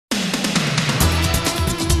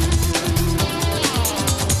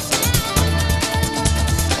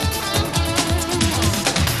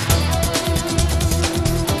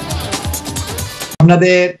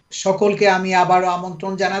আপনাদের সকলকে আমি আবারও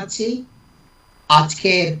আমন্ত্রণ জানাচ্ছি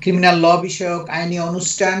আজকের ক্রিমিনাল ল বিষয়ক আইনি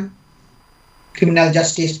অনুষ্ঠান ক্রিমিনাল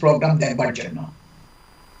জাস্টিস প্রোগ্রাম দেখবার জন্য।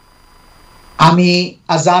 আমি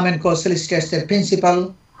আজাম কো সলিসিটার্স এর প্রিন্সিপাল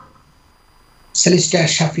সলিসিটর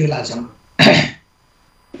শাফিউল আজম,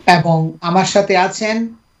 এবং আমার সাথে আছেন,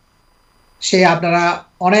 সে আপনারা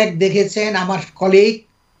অনেক দেখেছেন, আমার কলিগ,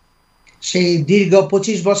 সেই দীর্ঘ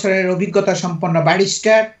 25 বছরের অভিজ্ঞতা সম্পন্ন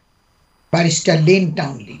ব্যারিস্টার লিন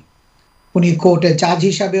টাউনলি। উনি কোর্টে জাজ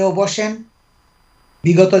হিসাবেও বসেন।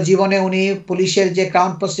 বিগত জীবনে উনি পুলিশের যে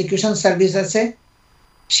ক্রাউন প্রসিকিউশন সার্ভিস আছে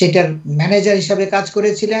সেটার ম্যানেজার হিসাবে কাজ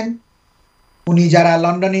করেছিলেন। উনি যারা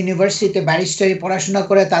লন্ডন ইউনিভার্সিটিতে ব্যারিস্টারি পড়াশোনা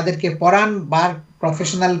করে তাদেরকে পড়ান, বার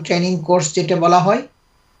প্রফেশনাল ট্রেনিং কোর্স যেটা বলা হয়।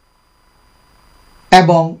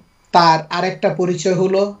 এবং তার আরেকটা পরিচয়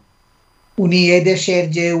হলো উনি এদেশের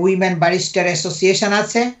যে উইমেন ব্যারিস্টার অ্যাসোসিয়েশন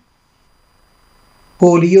আছে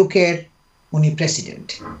হোল ইউকের উনি প্রেসিডেন্ট।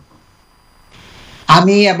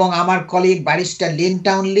 আমি এবং আমার কলিগ ব্যারিস্টার লিন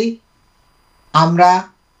টাউনলি, আমরা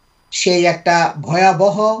সেই একটা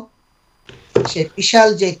ভয়াবহ, সে বিশাল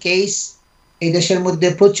যে কেস, এই দেশের মধ্যে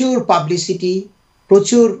প্রচুর পাবলিসিটি,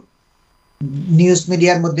 প্রচুর নিউজ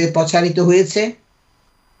মিডিয়ার মধ্যে প্রচারিত হয়েছে,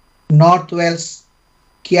 north Wales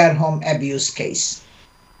care home abuse case,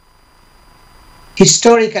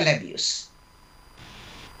 historical abuse.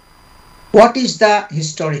 What is the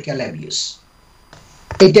historical abuse?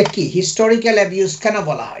 এটা কি historical abuse কেন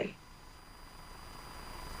বলা হয়?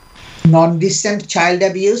 Non-decent child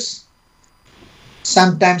abuse,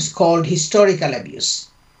 sometimes called historical abuse,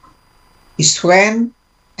 is when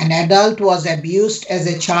an adult was abused as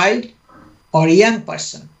a child or young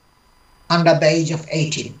person under the age of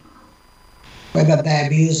 18, whether the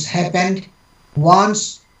abuse happened once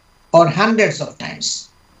or hundreds of times,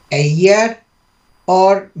 a year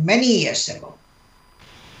or many years ago.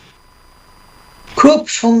 খুব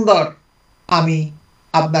সুন্দর, আমি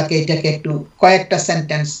আপনাকে এটাকে একটু কয়েকটা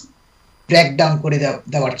sentence breakdown করে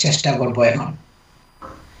দেওয়ার চেষ্টা করব এখন।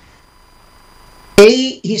 এই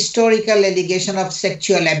হিস্টোরিক্যাল এলিগেশন অফ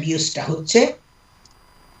সেক্সুয়াল অ্যাবিউজটা হচ্ছে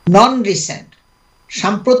নন রিসেন্ট,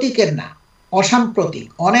 সাম্প্রতিকের না, অসাম্প্রতিক,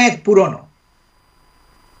 অনেক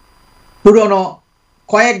পুরনো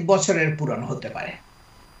কয়েক বছরের পুরনো হতে পারে।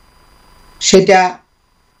 সেটা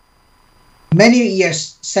মেনি ইয়ার্স,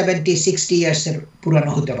 70-60 ইয়ার্সের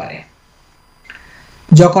পুরনো হতে পারে।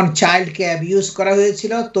 যখন চাইল্ডকে অ্যাবিউজ করা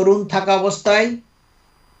হয়েছিল তরুণ থাকা অবস্থায়,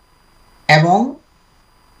 এবং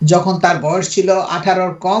যখন তার বয়স ছিল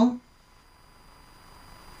 18-র কম,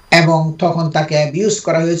 এবং তখন তাকে অ্যাবিউজ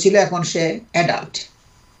করা হয়েছিল, এখন সে অ্যাডাল্ট।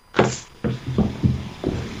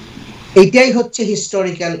 এইটাই হচ্ছে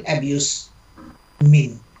হিস্টোরিক্যাল অ্যাবিউজ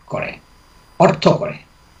মিন করে, অর্থ করে।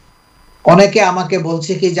 অনেকে আমাকে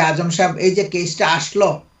বলছে কি যে আজম সাহেব, এই যে কেসটা আসলো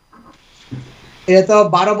এটা তো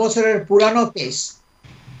 12 বছরের পুরানো কেস,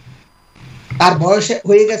 তার বয়স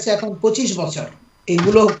হয়ে গেছে এখন 25 বছর।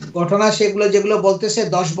 এগুলো ঘটনা, সেগুলো যেগুলো বলতেছে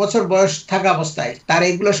 10 বছর বয়স থাকা অবস্থায়, তার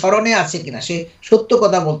এগুলো স্মরণে আছে কিনা, সে সত্য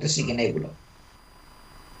কথা বলতেছে কিনা, এগুলো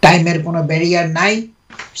টাইমের কোনো ব্যারিয়ার নাই,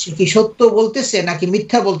 সে কি সত্য বলতেছে নাকি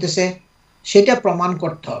মিথ্যা বলতেছে সেটা প্রমাণ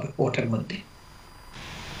করতে হবে কোর্টের মধ্যে।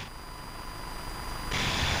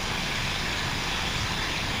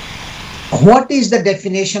 What is the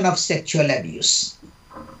definition of sexual abuse?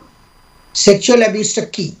 Sexual abuse টা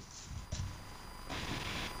কি?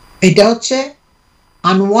 এটা হচ্ছে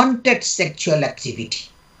unwanted sexual activity,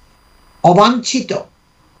 অবাঞ্ছিত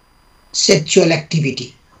sexual activity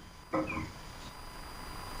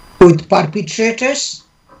with perpetrators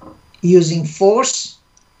using force,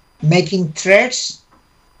 making threats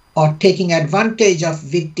or taking advantage of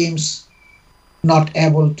victims not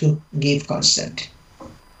able to give consent.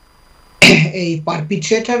 এই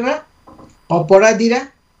পারপিট্রেটররা, অপরাধীরা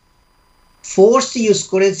ফোর্স ইউজ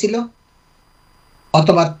করেছিল,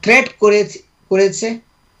 অথবা threat করেছে,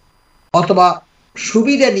 অথবা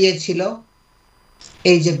সুবিধা নিয়েছিল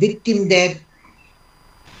এই যে ভিকটিমদের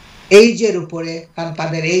এইজের উপরে, কারণ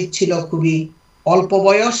তাদের এইজ ছিল খুবই অল্প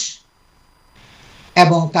বয়স,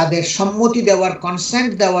 এবং তাদের সম্মতি দেওয়ার,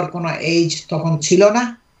 কনসেন্ট দেওয়ার কোনো এইজ তখন ছিল না।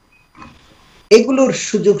 এগুলোর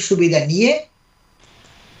সুযোগ সুবিধা নিয়ে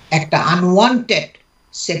একটা আনওয়ান্টেড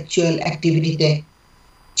সেক্সুয়াল অ্যাক্টিভিটিতে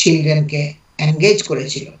চিলড্রেনকে এনগেজ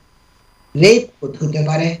করেছিল। রেপ হতে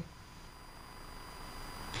পারে,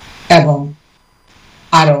 এবং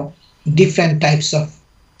আরো different types of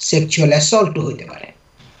sexual assault হতে পারে।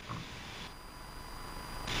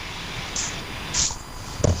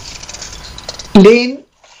 Lynn,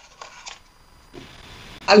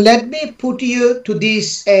 let me put you to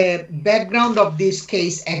this background of this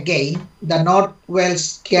case again, the North Wales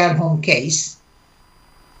care home case.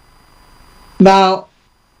 Now,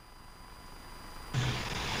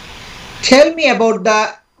 tell me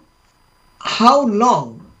about how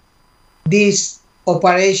long these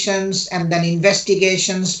operations and then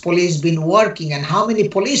investigations police been working, and how many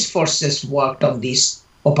police forces worked on this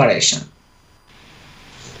operation?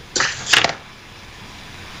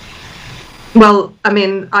 Well, I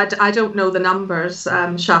mean, I don't know the numbers,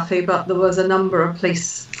 Shafi, but there was a number of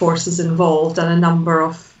police forces involved and a number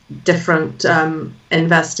of different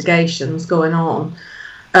investigations going on.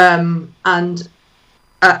 I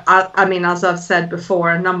mean, as I've said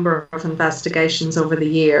before, a number of investigations over the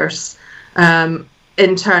years,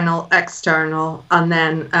 internal, external, and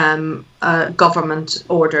then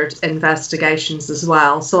government-ordered investigations as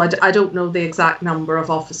well. So I don't know the exact number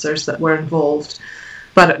of officers that were involved,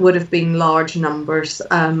 but it would have been large numbers,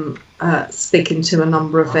 speaking to a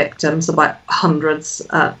number of victims, about hundreds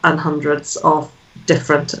and hundreds of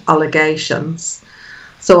different allegations.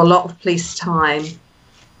 So a lot of police time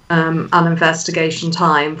and investigation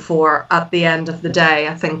time for, at the end of the day,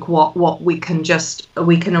 I think what we can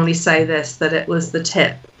only say this, that it was the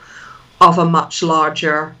tip of a much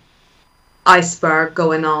larger iceberg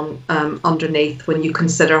going on underneath, when you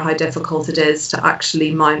consider how difficult it is to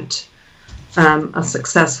actually mount a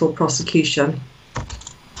successful prosecution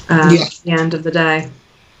at the end of the day.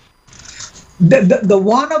 The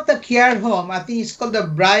one of the care home, I think it's called the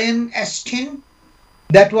Brian Estin,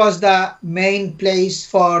 that was the main place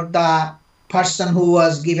for the person who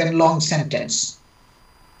was given long sentence.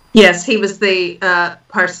 Yes, he was the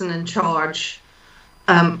person in charge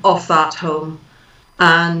of that home,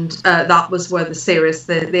 and that was where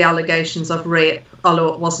the allegations of rape,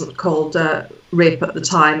 although it wasn't called rape at the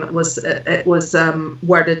time, it was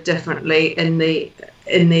worded differently in the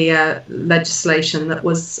legislation that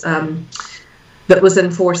was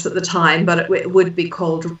in force at the time, but it would be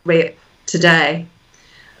called rape today,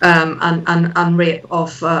 and rape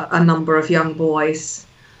of a number of young boys.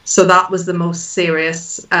 So that was the most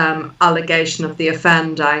serious allegation of the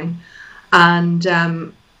offending, and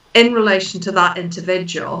in relation to that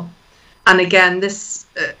individual, and again this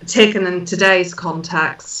taken in today's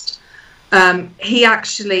context, he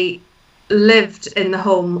actually lived in the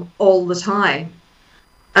home all the time.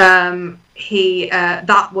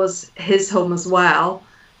 That was his home as well.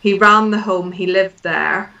 He ran the home, he lived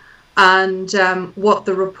there, and what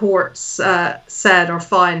the reports said or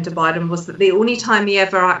found about him was that the only time he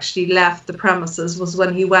ever actually left the premises was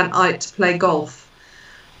when he went out to play golf.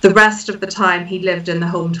 The rest of the time he lived in the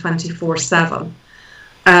home 24/7.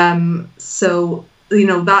 So, you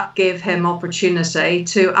know, that gave him opportunity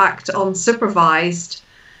to act unsupervised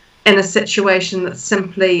in a situation that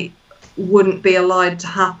simply wouldn't be allowed to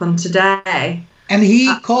happen today. And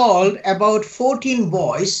he called about 14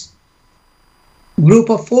 boys, group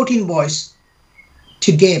of 14 boys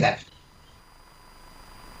together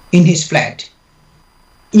in his flat.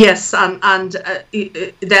 Yes, and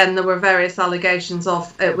then there were various allegations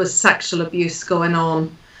of it was sexual abuse going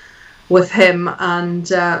on with him and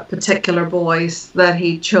particular boys that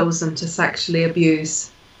he'd chosen to sexually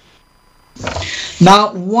abuse.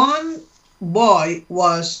 Now, one boy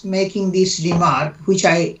was making this remark, which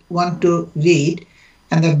I want to read,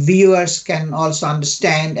 and the viewers can also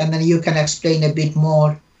understand, and then you can explain a bit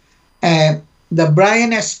more. The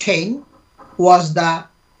Brian Estain was the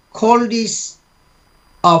coldest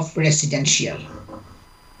of residential.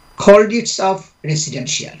 Coldest of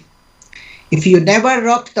residential. If you never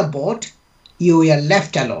rocked the boat, you were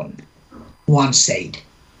left alone, one said.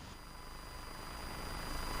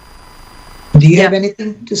 Do you have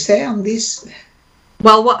anything to say on this?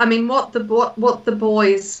 Well, what the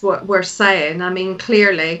boys were saying, I mean,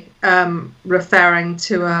 clearly referring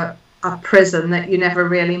to a prison that you never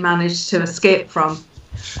really managed to escape from,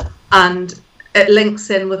 and it links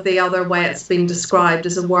in with the other way it's been described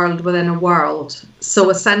as a world within a world. So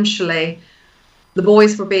essentially, the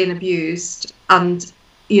boys were being abused, and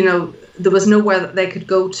you know there was nowhere that they could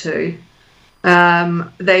go to.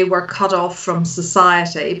 They were cut off from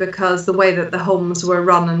society because the way that the homes were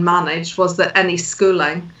run and managed was that any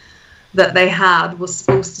schooling that they had was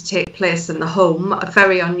supposed to take place in the home, a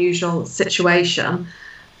very unusual situation.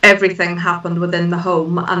 Everything happened within the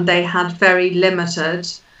home, and they had very limited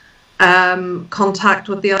contact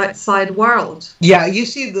with the outside world. Yeah, you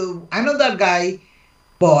see, another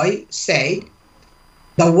boy said,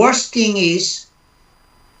 the worst thing is,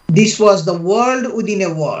 this was the world within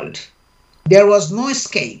a world. There was no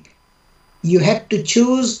escape. You had to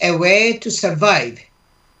choose a way to survive.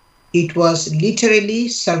 It was literally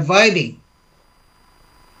surviving.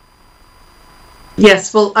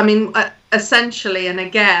 Yes, well, I mean, essentially, and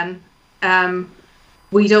again,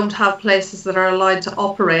 we don't have places that are allowed to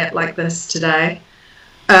operate like this today,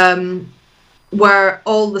 where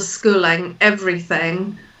all the schooling,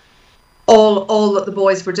 everything, all that the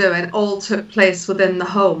boys were doing, all took place within the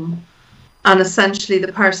home, and essentially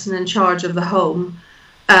the person in charge of the home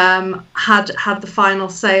had the final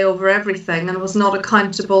say over everything and was not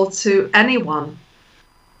accountable to anyone.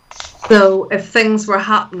 So if things were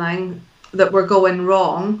happening that were going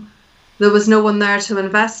wrong, there was no one there to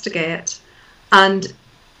investigate. And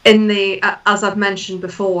in the, as I've mentioned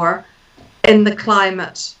before, in the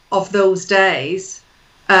climate of those days,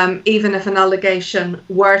 even if an allegation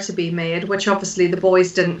were to be made, which obviously the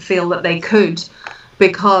boys didn't feel that they could,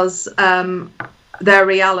 because their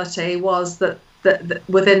reality was that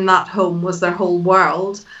within that home was their whole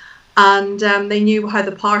world, and they knew how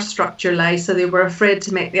the power structure lay, so they were afraid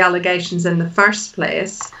to make the allegations in the first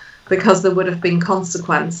place because there would have been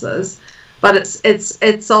consequences. But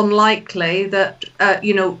it's unlikely that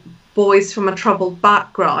boys from a troubled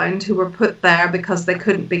background who were put there because they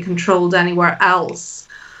couldn't be controlled anywhere else,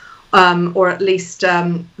 or at least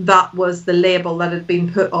that was the label that had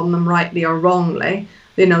been put on them, rightly or wrongly,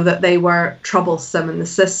 that they were troublesome in the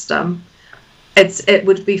system. It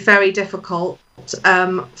would be very difficult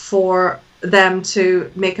for them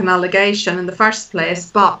to make an allegation in the first place,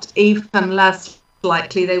 but even less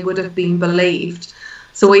likely they would have been believed.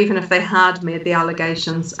 So even if they had made the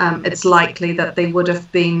allegations, it's likely that they would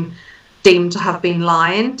have been deemed to have been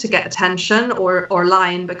lying to get attention, or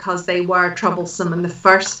lying because they were troublesome in the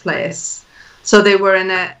first place. So they were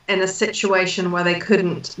in a situation where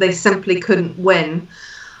they simply couldn't win.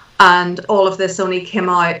 And all of this only came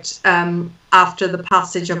out after the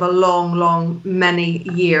passage of a long, many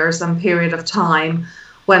years and period of time,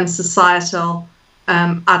 when societal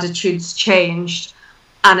attitudes changed.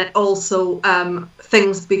 And it also,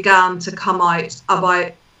 things began to come out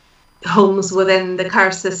about homes within the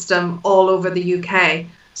care system all over the UK,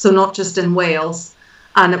 so not just in Wales.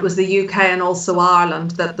 And it was the UK and also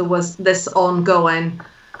Ireland that there was this ongoing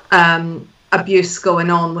abuse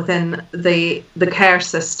going on within the care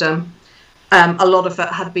system. A lot of it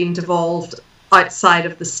had been devolved outside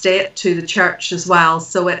of the state to the church as well,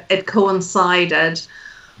 so it coincided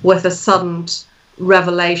with a sudden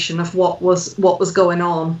revelation of what was going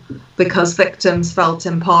on, because victims felt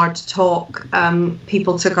empowered to talk.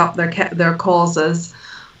 People took up their causes,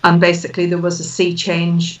 and basically there was a sea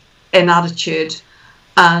change in attitude,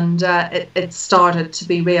 and it started to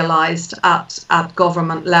be realised at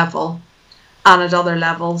government level and at other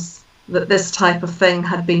levels that this type of thing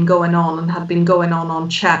had been going on, and had been going on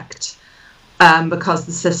unchecked, because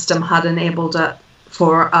the system had enabled it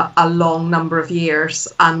for a long number of years.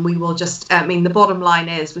 And we will just, the bottom line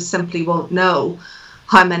is, we simply won't know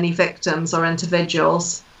how many victims or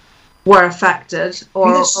individuals were affected,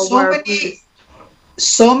 or so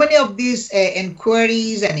many of these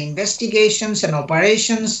inquiries and investigations and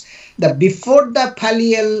operations, that before the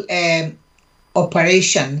Pallial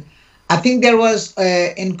operation, I think there was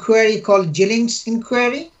an inquiry called Gilling's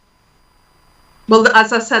inquiry. Well,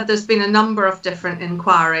 as I said, there's been a number of different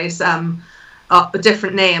inquiries,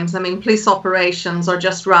 different names. Police operations are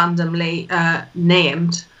just randomly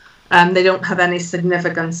named. They don't have any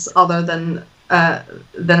significance other than a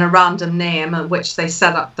random name at which they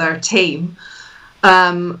set up their team.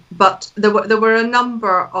 But there were a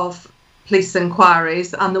number of police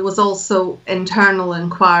inquiries, and there was also internal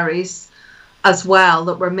inquiries as well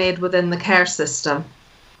that were made within the care system.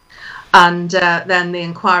 And then the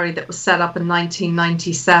inquiry that was set up in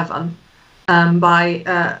 1997 by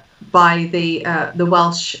the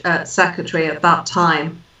Welsh secretary at that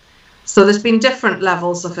time. So there's been different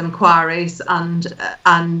levels of inquiries, and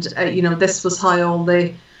this was how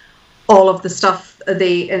all of the stuff,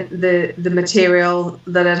 the material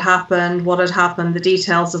that had happened, what had happened, the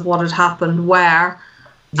details of what had happened, where,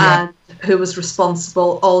 and who was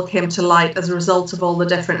responsible, all came to light as a result of all the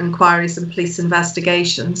different inquiries and police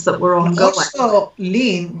investigations that were ongoing. Also,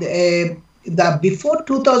 Lynn, before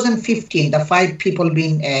 2015, the 5 people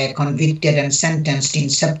being convicted and sentenced in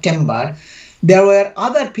September, there were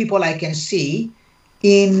other people I can see.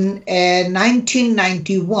 In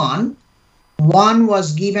 1991, one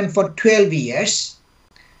was given for 12 years,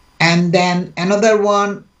 and then another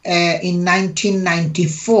one in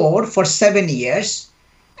 1994 for 7 years,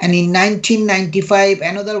 and in 1995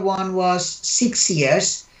 another one was 6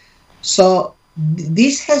 years. So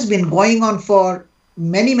this has been going on for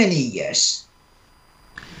many years.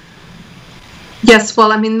 Yes, well,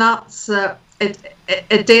 that's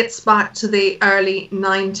it dates back to the early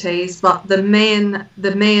 90s, but the main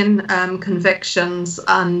convictions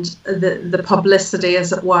and the publicity,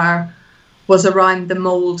 as it were, was around the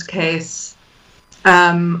mould case,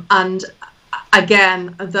 And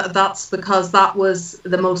again, that's because that was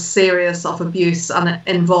the most serious of abuse, and it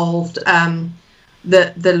involved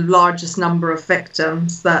the largest number of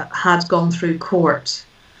victims that had gone through court.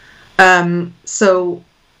 So,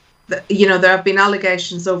 you know, there have been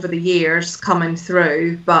allegations over the years coming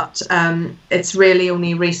through, but it's really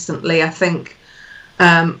only recently, I think,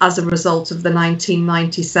 as a result of the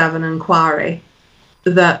 1997 inquiry,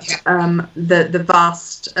 that the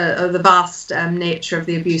vast nature of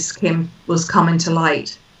the abuse was coming to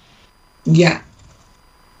light. Yeah.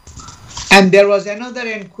 And there was another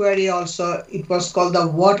inquiry also. It was called the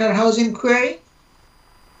Waterhouse inquiry.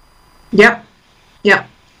 Yep. Yeah.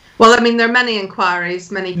 Well, I mean, there are many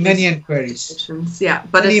inquiries, many inquiries. Yeah,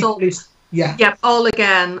 but it's all all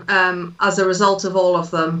again as a result of all of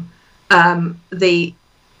them.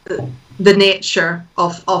 The nature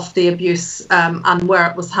of the abuse and where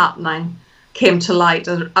it was happening came to light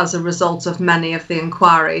as a result of many of the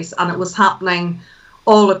inquiries, and it was happening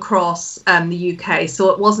all across the UK.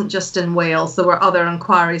 So it wasn't just in Wales. There were other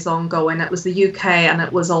inquiries ongoing. It was the UK, and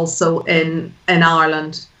it was also in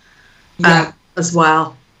Ireland as well.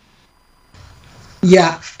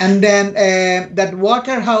 Yeah, and then that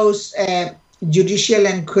Waterhouse judicial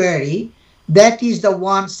inquiry, that is the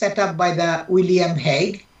one set up by the William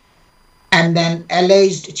Hague, and then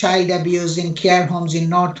alleged child abuse in care homes in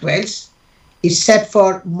North Wales is set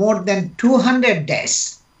for more than 200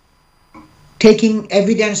 days, taking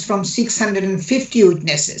evidence from 650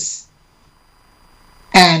 witnesses.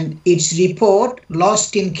 And its report,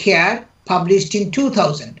 Lost in Care, published in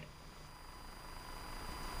 2000.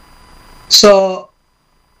 So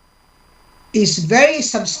it's very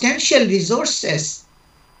substantial resources,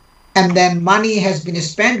 and then money has been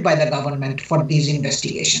spent by the government for this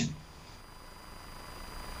investigation.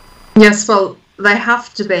 Yes, well, they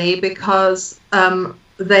have to be, because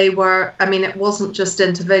they were, I mean, it wasn't just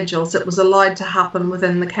individuals, it was allowed to happen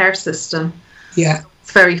within the care system. Yeah.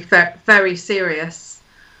 It's very serious.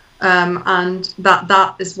 And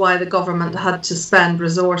that is why the government had to spend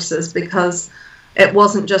resources, because it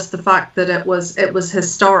wasn't just the fact that it was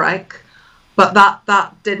historic, but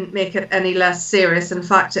that didn't make it any less serious. In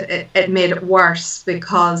fact, it made it worse,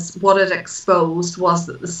 because what it exposed was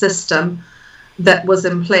that the system that was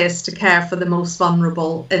in place to care for the most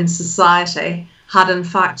vulnerable in society had in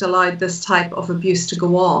fact allowed this type of abuse to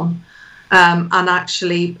go on, and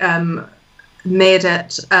actually made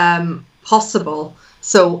it possible.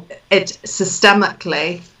 So it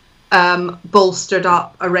systemically bolstered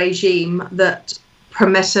up a regime that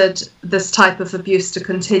permitted this type of abuse to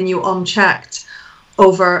continue unchecked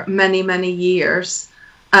over many, many years.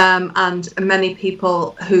 And many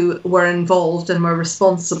people who were involved and were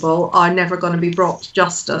responsible are never going to be brought to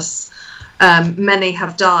justice. Many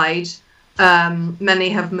have died, many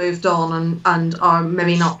have moved on and are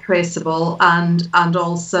maybe not traceable, and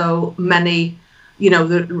also many, you know,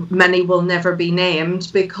 many will never be named,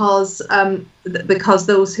 because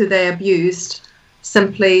those who they abused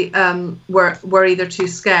simply were either too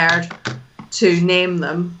scared to name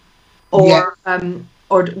them, or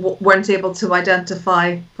weren't able to identify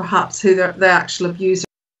perhaps who the actual abuser.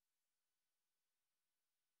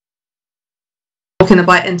 Talking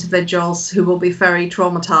about individuals who will be very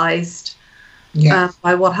traumatized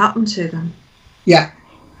by what happened to them. Yeah.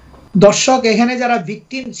 দর্শক, এখানে যারা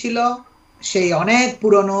victim ছিল, সেই অনেক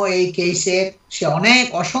পুরনো এই কেসের সে অনেক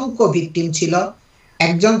অসংখ্য ভিকটিম ছিল।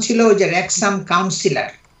 একজন ছিল ওই যে রেক্সাম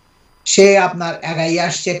কাউন্সিলর, সে আপনার আগাই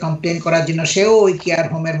আসছে কমপ্লেন করার জন্য। সেও ওই কেয়ার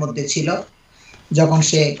হোমের মধ্যে ছিল যখন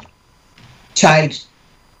সে চাইল্ড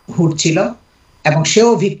হুড ছিল, এবং সেও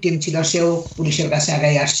ভিকটিম ছিল। সেও পুলিশের কাছে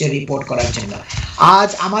আগাই আসছে রিপোর্ট করার জন্য। আজ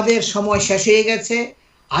আমাদের সময় শেষ হয়ে গেছে।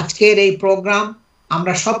 আজকের এই প্রোগ্রাম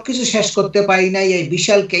আমরা সবকিছু শেষ করতে পারি নাই। এই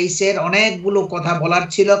বিশাল কেসের অনেকগুলো কথা বলার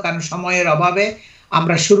ছিল, কারণ সময়ের অভাবে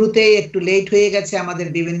আমরা শুরুতেই একটু লেট হয়ে গেছে, আমাদের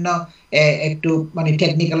বিভিন্ন একটু মানে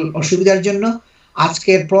টেকনিক্যাল অসুবিধার জন্য।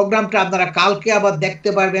 আজকের প্রোগ্রামটা আপনারা কালকে আবার দেখতে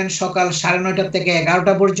পারবেন সকাল 9:30 থেকে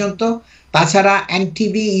 11টা পর্যন্ত। তাছাড়া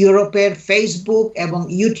এনটিভি ইউরোপের ফেসবুক এবং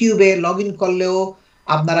ইউটিউবে লগ ইন করলেও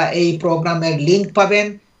আপনারা এই প্রোগ্রামের লিঙ্ক পাবেন।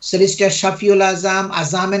 সলিসিটর শাফিউল আজম,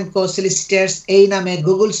 আজাম কো সলিসিটার্স এই নামে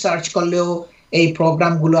গুগল সার্চ করলেও এই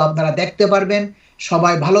প্রোগ্রামগুলো আপনারা দেখতে পারবেন।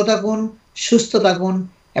 সবাই ভালো থাকুন, সুস্থ থাকুন,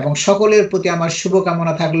 এবং সকলের প্রতি আমার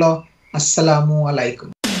শুভকামনা থাকলো। আসসালামু আলাইকুম।